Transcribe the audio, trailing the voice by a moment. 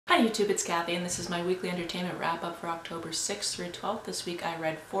Hi YouTube, it's Kathy and this is my weekly entertainment wrap-up for October 6th through 12th. This week I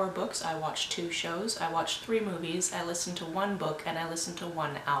read 4 books, I watched 2 shows, I watched 3 movies, I listened to 1 book, and I listened to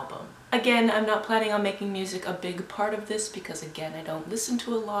 1 album. Again, I'm not planning on making music a big part of this because again, I don't listen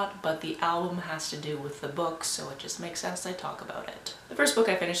to a lot, but the album has to do with the book, so it just makes sense I talk about it. The first book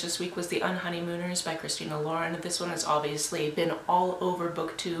I finished this week was The Unhoneymooners by Christina. This one has obviously been all over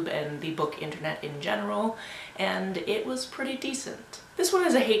booktube and the book internet in general, and it was pretty decent. This one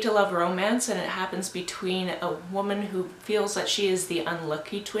is a hate-to-love romance, and it happens between a woman who feels that she is the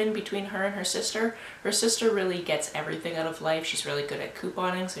unlucky twin between her and her sister. Her sister really gets everything out of life. She's really good at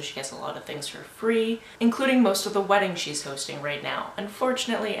couponing, so she gets a lot of things for free, including most of the wedding she's hosting right now.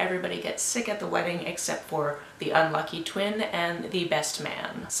 Unfortunately, everybody gets sick at the wedding except for the unlucky twin and the best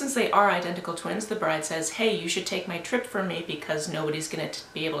man. Since they are identical twins, the bride says, "Hey, you should take my trip for me because nobody's gonna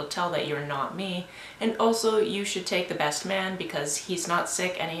be able to tell that you're not me. And also, you should take the best man because he's not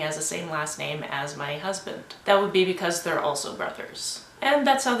sick and he has the same last name as my husband." That would be because they're also brothers. And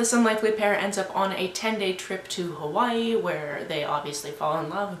that's how this unlikely pair ends up on a 10-day trip to Hawaii, where they obviously fall in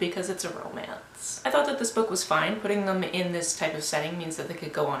love because it's a romance. I thought that this book was fine. Putting them in this type of setting means that they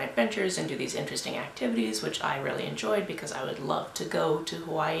could go on adventures and do these interesting activities, which I really enjoyed because I would love to go to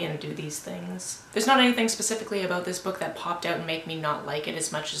Hawaii and do these things. There's not anything specifically about this book that popped out and made me not like it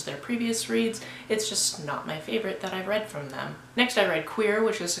as much as their previous reads. It's just not my favorite that I've read from them. Next I read Queer,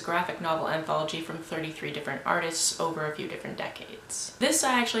 which is a graphic novel anthology from 33 different artists over a few different decades. This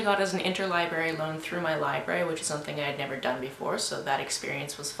I actually got as an interlibrary loan through my library, which is something I had never done before, so that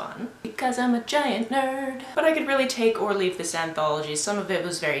experience was fun. Because I'm a giant nerd! But I could really take or leave this anthology. Some of it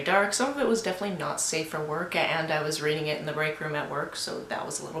was very dark, some of it was definitely not safe for work, and I was reading it in the break room at work, so that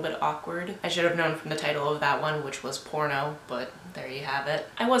was a little bit awkward. I should have known from the title of that one, which was porno, but there you have it.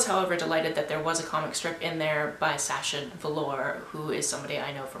 I was, however, delighted that there was a comic strip in there by Sasha Velour, who is somebody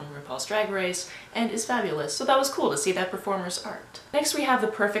I know from RuPaul's Drag Race, and is fabulous, so that was cool to see that performer's art. Next we have The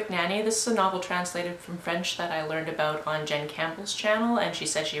Perfect Nanny. This is a novel translated from French that I learned about on Jen Campbell's channel, and she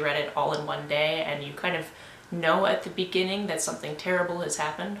said she read it all in one day, and you kind of know at the beginning that something terrible has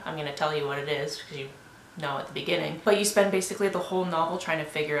happened. I'm gonna tell you what it is, because you know at the beginning. But you spend basically the whole novel trying to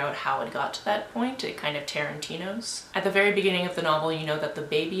figure out how it got to that point. It kind of Tarantino's. At the very beginning of the novel, you know that the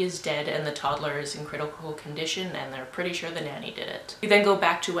baby is dead and the toddler is in critical condition, and they're pretty sure the nanny did it. You then go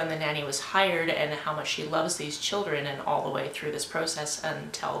back to when the nanny was hired and how much she loves these children, and all the way through this process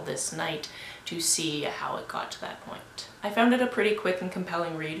until this night to see how it got to that point. I found it a pretty quick and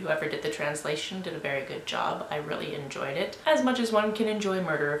compelling read. Whoever did the translation did a very good job. I really enjoyed it, as much as one can enjoy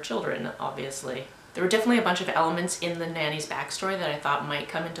murder of children, obviously. There were definitely a bunch of elements in the nanny's backstory that I thought might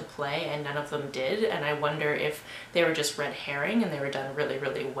come into play, and none of them did, and I wonder if they were just red herring and they were done really,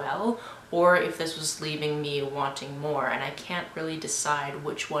 really well, or if this was leaving me wanting more, and I can't really decide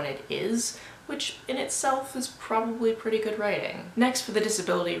which one it is, which in itself is probably pretty good writing. Next, for the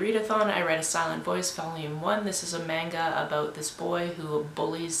Disability Readathon, I read A Silent Voice Volume 1. This is a manga about this boy who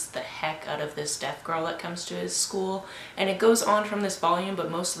bullies the heck out of this deaf girl that comes to his school, and it goes on from this volume,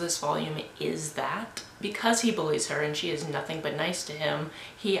 but most of this volume is that. Because he bullies her and she is nothing but nice to him,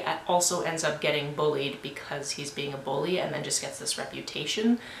 he also ends up getting bullied because he's being a bully, and then just gets this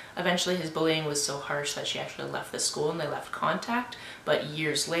reputation. Eventually his bullying was so harsh that she actually left the school and they left contact, but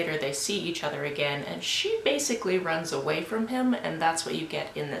years later they see each other again and she basically runs away from him, and that's what you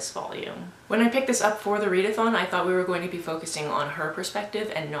get in this volume. When I picked this up for the readathon, I thought we were going to be focusing on her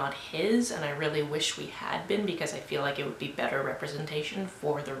perspective and not his, and I really wish we had been because I feel like it would be better representation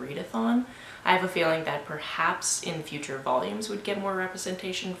for the readathon. I have a feeling that perhaps in future volumes would get more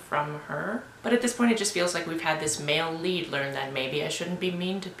representation from her. But at this point it just feels like we've had this male lead learn that maybe I shouldn't be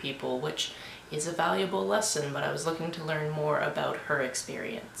mean to people, which is a valuable lesson, but I was looking to learn more about her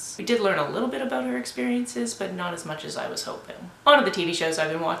experience. We did learn a little bit about her experiences, but not as much as I was hoping. On to the TV shows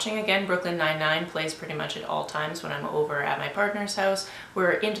I've been watching. Again, Brooklyn Nine-Nine plays pretty much at all times when I'm over at my partner's house.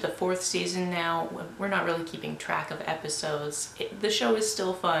 We're into the 4th season now. We're not really keeping track of episodes. The show is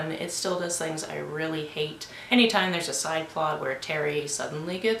still fun. It still does things I really hate. Anytime there's a side plot where Terry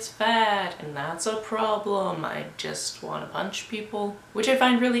suddenly gets fat, and that's a problem, I just want to punch people. Which I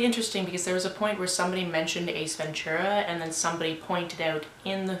find really interesting because there was a point where somebody mentioned Ace Ventura, and then somebody pointed out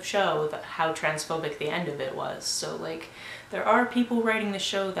in the show that how transphobic the end of it was. So like, there are people writing the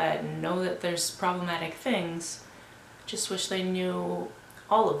show that know that there's problematic things. Just wish they knew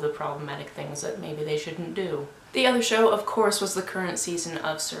all of the problematic things that maybe they shouldn't do. The other show, of course, was the current season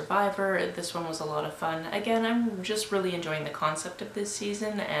of Survivor. This one was a lot of fun. Again, I'm just really enjoying the concept of this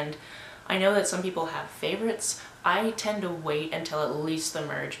season, and I know that some people have favorites. I tend to wait until at least the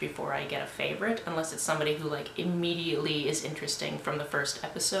merge before I get a favorite, unless it's somebody who like immediately is interesting from the first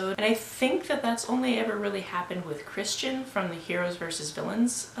episode. And I think that that's only ever really happened with Christian from the Heroes vs.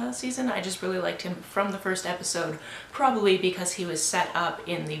 Villains season. I just really liked him from the first episode, probably because he was set up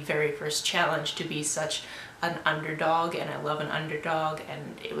in the very first challenge to be such an underdog, and I love an underdog,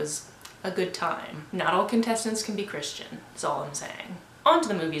 and it was a good time. Not all contestants can be Christian, that's all I'm saying. On to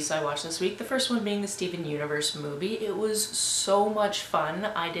the movies I watched this week, the first one being the Steven Universe movie. It was so much fun.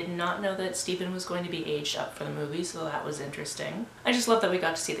 I did not know that Steven was going to be aged up for the movie, so that was interesting. I just love that we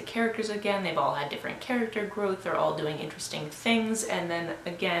got to see the characters again. They've all had different character growth, they're all doing interesting things, and then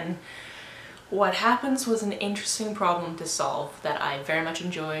again, what happens was an interesting problem to solve that I very much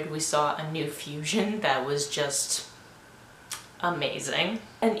enjoyed. We saw a new fusion that was just amazing.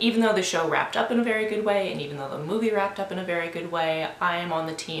 And even though the show wrapped up in a very good way, and even though the movie wrapped up in a very good way, I am on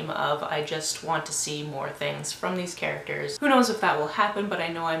the team of I just want to see more things from these characters. Who knows if that will happen, but I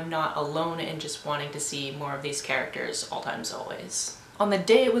know I'm not alone in just wanting to see more of these characters all times always. On the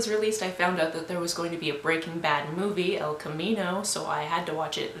day it was released, I found out that there was going to be a Breaking Bad movie, El Camino, so I had to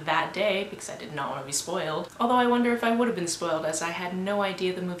watch it that day because I did not want to be spoiled. Although I wonder if I would have been spoiled, as I had no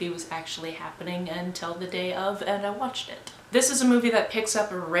idea the movie was actually happening until the day of, and I watched it. This is a movie that picks up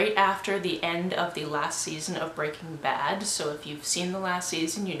right after the end of the last season of Breaking Bad, so if you've seen the last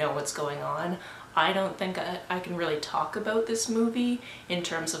season, you know what's going on. I don't think I can really talk about this movie in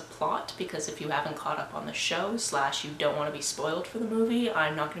terms of plot, because if you haven't caught up on the show, / you don't want to be spoiled for the movie,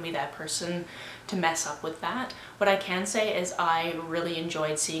 I'm not going to be that person to mess up with that. What I can say is I really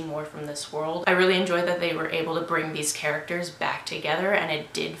enjoyed seeing more from this world. I really enjoyed that they were able to bring these characters back together, and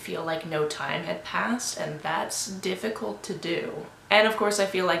it did feel like no time had passed, and that's difficult to do. And of course I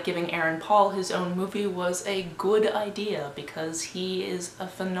feel like giving Aaron Paul his own movie was a good idea because he is a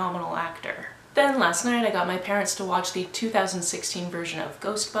phenomenal actor. Then last night I got my parents to watch the 2016 version of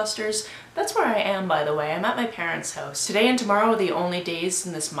Ghostbusters. That's where I am, by the way. I'm at my parents' house. Today and tomorrow are the only days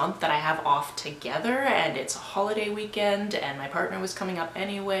in this month that I have off together, and it's a holiday weekend, and my partner was coming up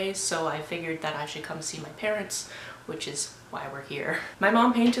anyway, so I figured that I should come see my parents, which is why we're here. My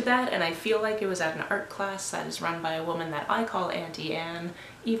mom painted that, and I feel like it was at an art class that is run by a woman that I call Auntie Anne,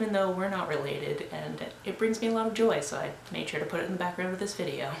 even though we're not related, and it brings me a lot of joy, so I made sure to put it in the background of this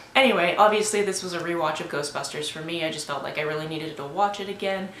video. Anyway, obviously this was a rewatch of Ghostbusters for me. I just felt like I really needed to watch it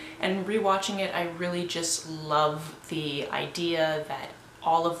again, and rewatching it, I really just love the idea that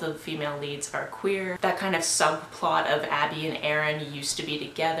all of the female leads are queer. That kind of subplot of Abby and Aaron used to be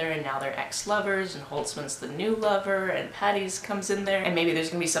together and now they're ex-lovers, and Holtzman's the new lover, and Patty's comes in there, and maybe there's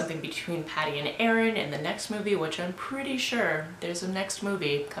gonna be something between Patty and Aaron in the next movie, which I'm pretty sure there's a next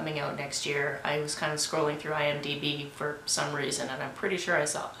movie coming out next year. I was kind of scrolling through IMDb for some reason, and I'm pretty sure I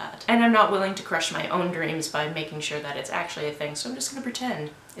saw that. And I'm not willing to crush my own dreams by making sure that it's actually a thing, so I'm just gonna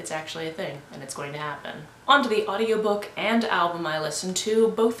pretend it's actually a thing and it's going to happen. On to the audiobook and album I listened to,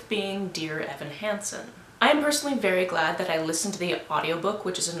 both being Dear Evan Hansen. I am personally very glad that I listened to the audiobook,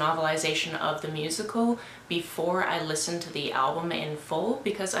 which is a novelization of the musical, before I listened to the album in full,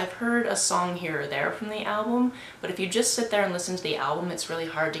 because I've heard a song here or there from the album, but if you just sit there and listen to the album, it's really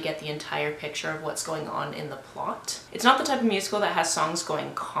hard to get the entire picture of what's going on in the plot. It's not the type of musical that has songs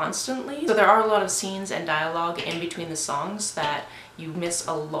going constantly, so there are a lot of scenes and dialogue in between the songs that you miss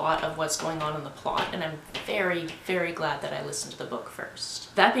a lot of what's going on in the plot, and I'm very, very glad that I listened to the book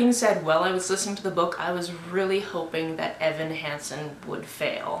first. That being said, while I was listening to the book, I was really hoping that Evan Hansen would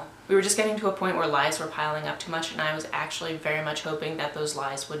fail. We were just getting to a point where lies were piling up too much, and I was actually very much hoping that those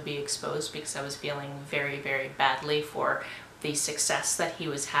lies would be exposed, because I was feeling very, very badly for the success that he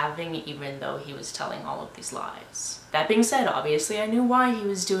was having, even though he was telling all of these lies. That being said, obviously I knew why he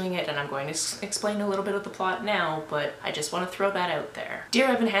was doing it, and I'm going to explain a little bit of the plot now, but I just want to throw that out there. Dear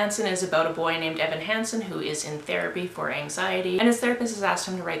Evan Hansen is about a boy named Evan Hansen who is in therapy for anxiety, and his therapist has asked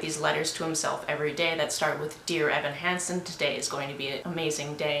him to write these letters to himself every day that start with Dear Evan Hansen, today is going to be an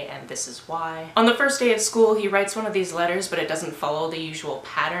amazing day and this is why. On the first day of school, he writes one of these letters, but it doesn't follow the usual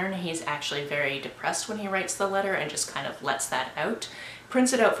pattern. He's actually very depressed when he writes the letter and just kind of lets that out,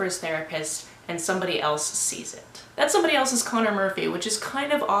 prints it out for his therapist, and somebody else sees it. That somebody else is Connor Murphy, which is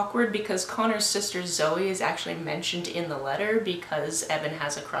kind of awkward because Connor's sister Zoe is actually mentioned in the letter because Evan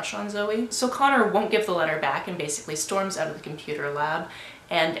has a crush on Zoe. So Connor won't give the letter back and basically storms out of the computer lab,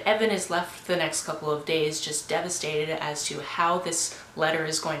 and Evan is left the next couple of days just devastated as to how this letter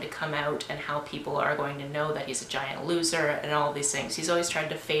is going to come out and how people are going to know that he's a giant loser and all these things. He's always tried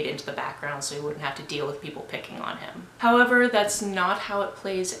to fade into the background so he wouldn't have to deal with people picking on him. However, that's not how it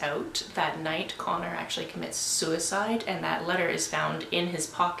plays out. That night night, Connor actually commits suicide, and that letter is found in his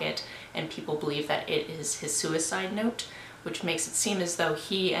pocket, and people believe that it is his suicide note, which makes it seem as though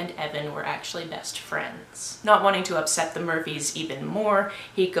he and Evan were actually best friends. Not wanting to upset the Murphys even more,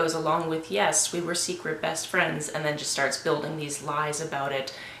 he goes along with, yes, we were secret best friends, and then just starts building these lies about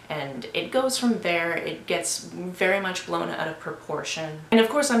it. And it goes from there. It gets very much blown out of proportion. And of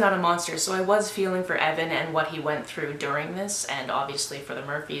course I'm not a monster, so I was feeling for Evan and what he went through during this, and obviously for the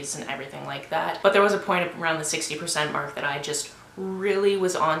Murphys and everything like that. But there was a point around the 60% mark that I just really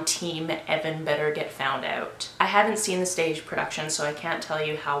was on team Evan better get found out. I haven't seen the stage production, so I can't tell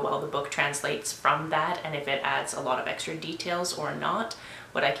you how well the book translates from that and if it adds a lot of extra details or not.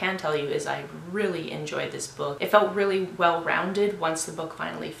 What I can tell you is I really enjoyed this book. It felt really well-rounded once the book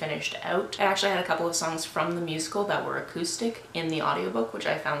finally finished out. I actually had a couple of songs from the musical that were acoustic in the audiobook, which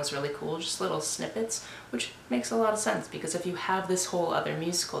I found was really cool, just little snippets, which makes a lot of sense because if you have this whole other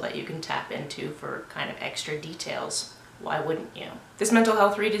musical that you can tap into for kind of extra details, why wouldn't you? This mental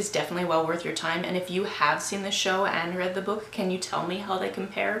health read is definitely well worth your time, and if you have seen the show and read the book, can you tell me how they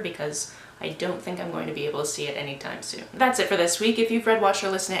compare? Because I don't think I'm going to be able to see it anytime soon. That's it for this week. If you've read, watched,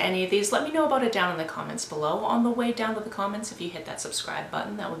 or listened to any of these, let me know about it down in the comments below. On the way down to the comments, if you hit that subscribe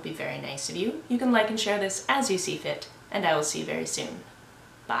button, that would be very nice of you. You can like and share this as you see fit, and I will see you very soon.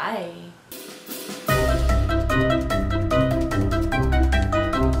 Bye!